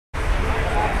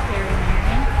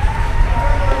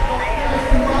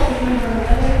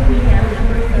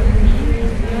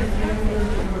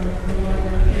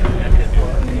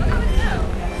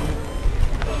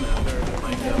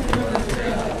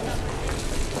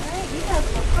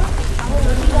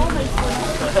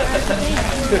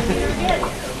Hey,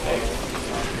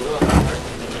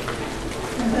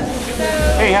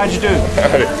 how'd you do?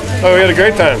 Howdy. Oh, we had a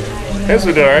great time. Guess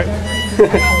we did all right.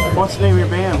 What's the name of your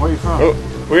band? Where are you from? Oh,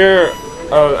 we're,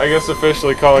 I guess,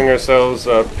 officially calling ourselves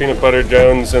Peanut Butter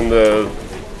Jones and the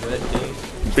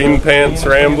Bean Pants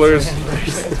Ramblers.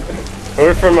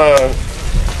 We're from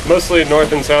mostly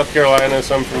North and South Carolina,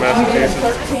 some from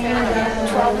Massachusetts.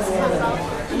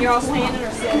 You're all standing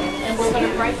or sitting? And we're going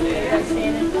to break it.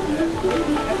 Standing.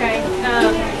 Okay.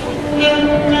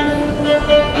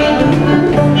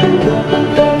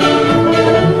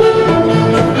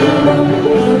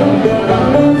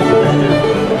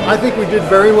 I think we did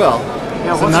very well.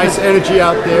 Yeah, it's a nice energy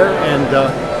out there, and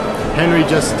Henry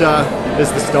just is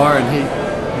the star, and he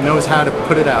knows how to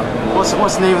put it out. What's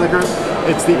the name of the group?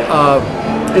 It's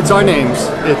it's our names.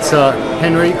 It's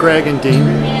Henry, Greg, and Dean.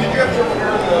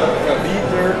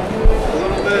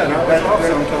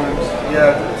 Sometimes.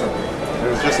 Yeah.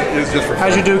 It was just for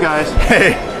How'd you do, guys?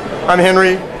 Hey, I'm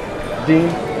Henry, Dean,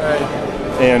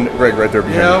 and Greg right there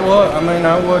behind me. Yeah, well, I mean,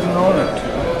 I wasn't on it.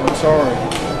 I'm sorry.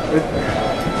 It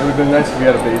would have been nice if we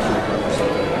had a bass maker or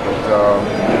something, but,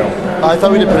 you know. I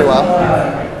thought we did pretty well.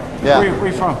 Yeah. Where are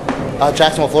you from?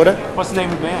 Jacksonville, Florida. What's the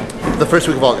name of the band? The first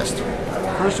week of August.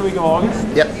 First week of August?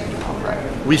 Yep.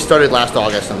 We started last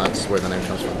August, and that's where the name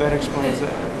comes from. That explains it.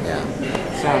 Yeah.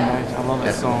 Sound nice. I love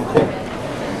that song.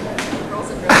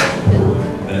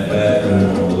 You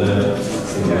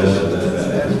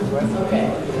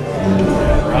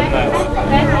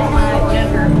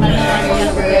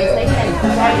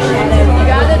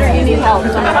got it or you need help?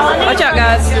 Watch out,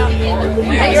 guys.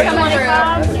 Hey, you're coming through.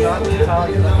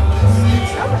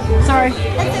 Sorry.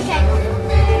 That's okay.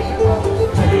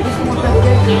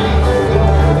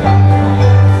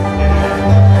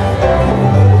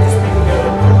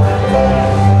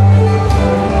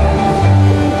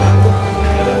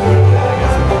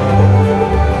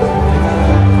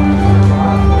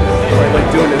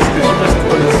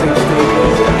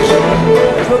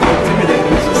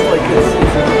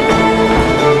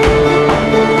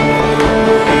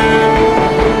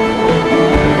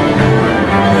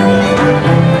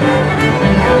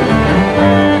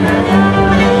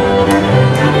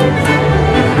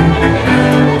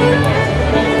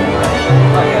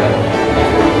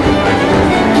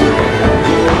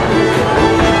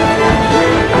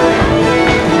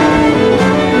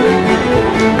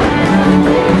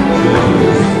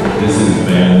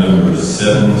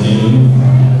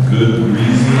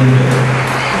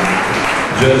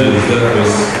 Judges, that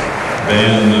was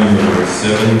band number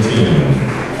 17.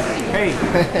 Hey,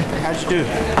 how'd you do?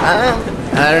 I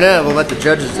don't know. We'll let the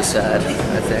judges decide,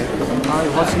 I think. All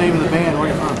right, what's the name of the band? Where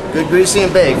are you from? Good, Greasy,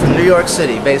 and Big from New York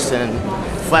City, based in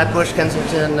Flatbush,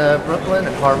 Kensington, Brooklyn,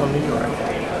 and Harlem, New York.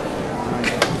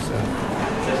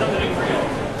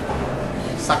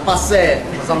 Ça passe,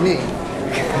 mes amis.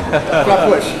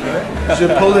 Flatbush. Je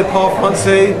parle pas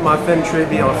français, ma femme très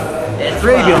bien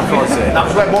français. That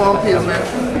was right, bon empire, man.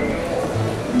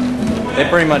 They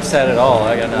pretty much said it all.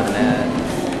 I got nothing to add.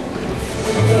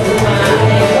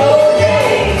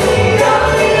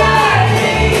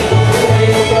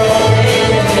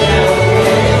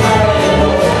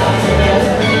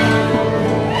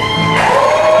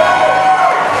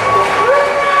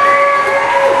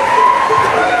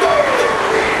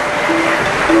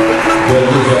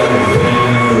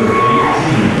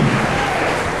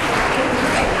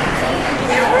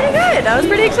 I was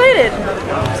pretty excited.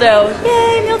 So,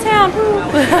 yay, Milltown.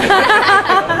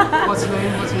 What's the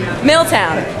name?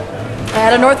 Milltown.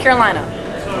 Out of North Carolina.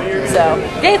 So,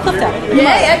 yay, Clifftop.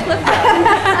 Yay, at Clifftop.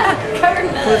 Covered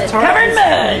in mud. Covered in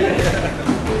mud.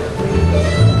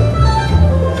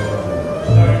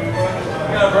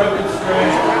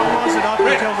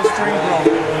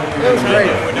 It was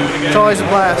great. It's always a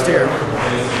blast here.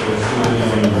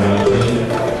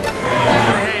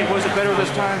 Was it better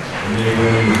this time?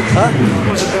 Huh?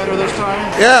 Was it better this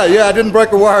time? Yeah, I didn't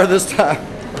break a wire this time.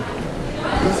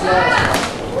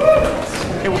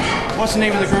 Hey, what's the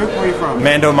name of the group? Where are you from?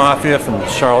 Mando Mafia from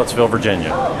Charlottesville,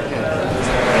 Virginia.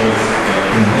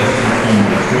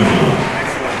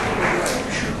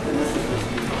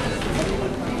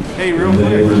 Hey, real quick,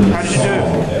 how did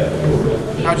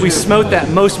you do? We smote that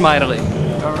most mightily.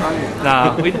 All right.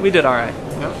 Nah, we did all right.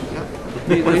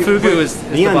 The fugu is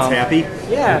the Neon's bomb. happy.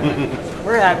 Yeah,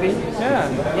 we're happy. Yeah.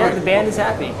 Yeah, the band is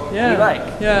happy. Yeah. We like.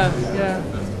 Yeah.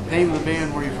 Name of the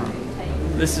band, where are you from?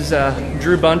 This is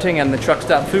Drew Bunting and the Truck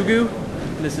Stop Fugu.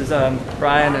 This is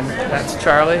Brian and that's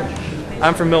Charlie.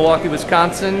 I'm from Milwaukee,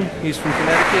 Wisconsin. He's from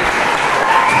Connecticut.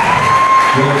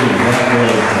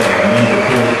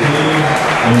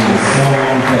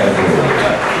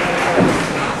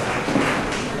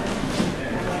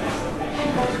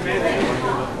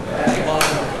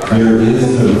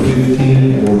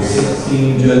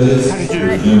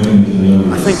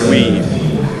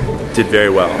 did very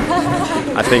well.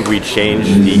 I think we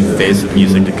changed the face of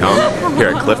music to come here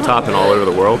at Clifftop and all over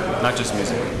the world. Not just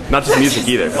music. Not just music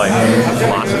either, like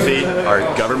philosophy, our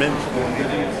government.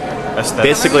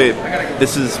 Basically,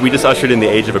 we just ushered in the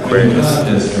age of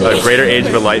Aquarius, a greater age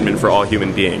of enlightenment for all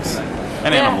human beings.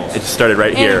 And animals. It just started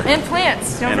right here. And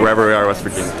plants. And wherever we are, West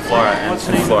Virginia. Flora. What's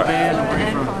the name of the band and where are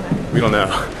you from? We don't know.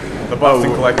 The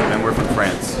Boston Collective, and we're from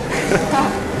France.